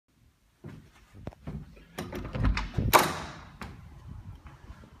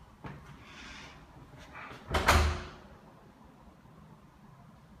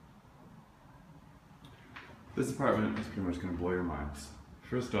This apartment is pretty much going to blow your minds.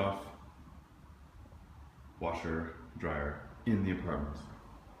 First off, washer, dryer in the apartment.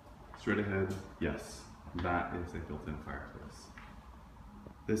 Straight ahead, yes, that is a built-in fireplace.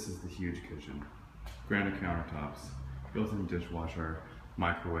 This is the huge kitchen. Granite countertops, built-in dishwasher,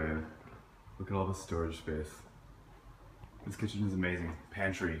 microwave. Look at all the storage space. This kitchen is amazing.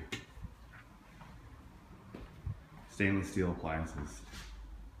 Pantry. Stainless steel appliances.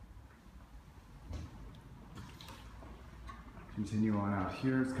 Continue on out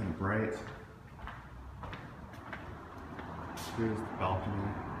here, it's kind of bright. Here's the balcony.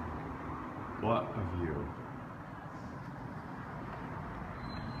 What a view.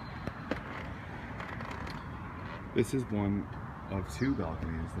 This is one of two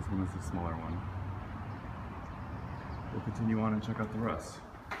balconies. This one is the smaller one. We'll continue on and check out the rest.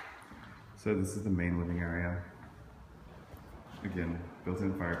 So this is the main living area. Again,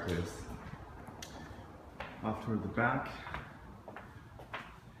 built-in fireplace. Off toward the back,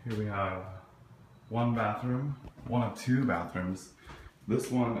 here we have one bathroom, one of two bathrooms.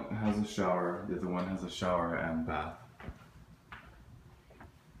 This one has a shower, the other one has a shower and bath.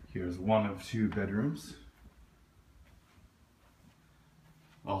 Here's one of two bedrooms.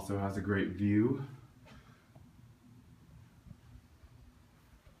 Also has a great view.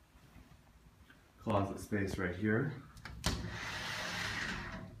 Closet space right here.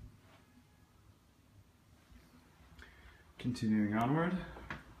 Continuing onward.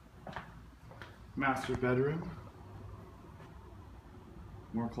 Master bedroom.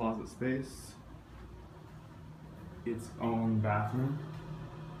 More closet space. Its own bathroom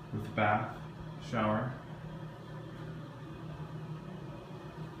with bath, shower.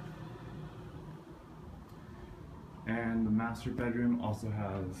 And the master bedroom also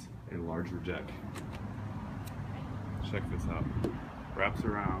has a larger deck. Check this out. Wraps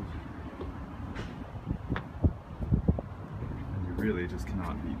around. And you really just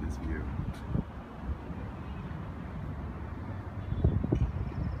cannot beat this view.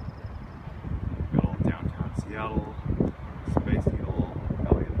 Got all downtown Seattle, Space Needle,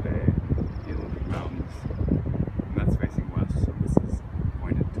 Elliott Bay, the Olympic Mountains. And that's facing west, so this is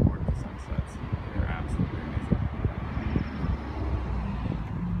pointed toward the sunsets. They're absolutely amazing.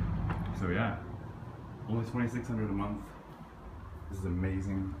 So yeah, only $2,600 a month. This is an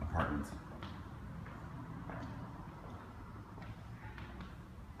amazing apartment.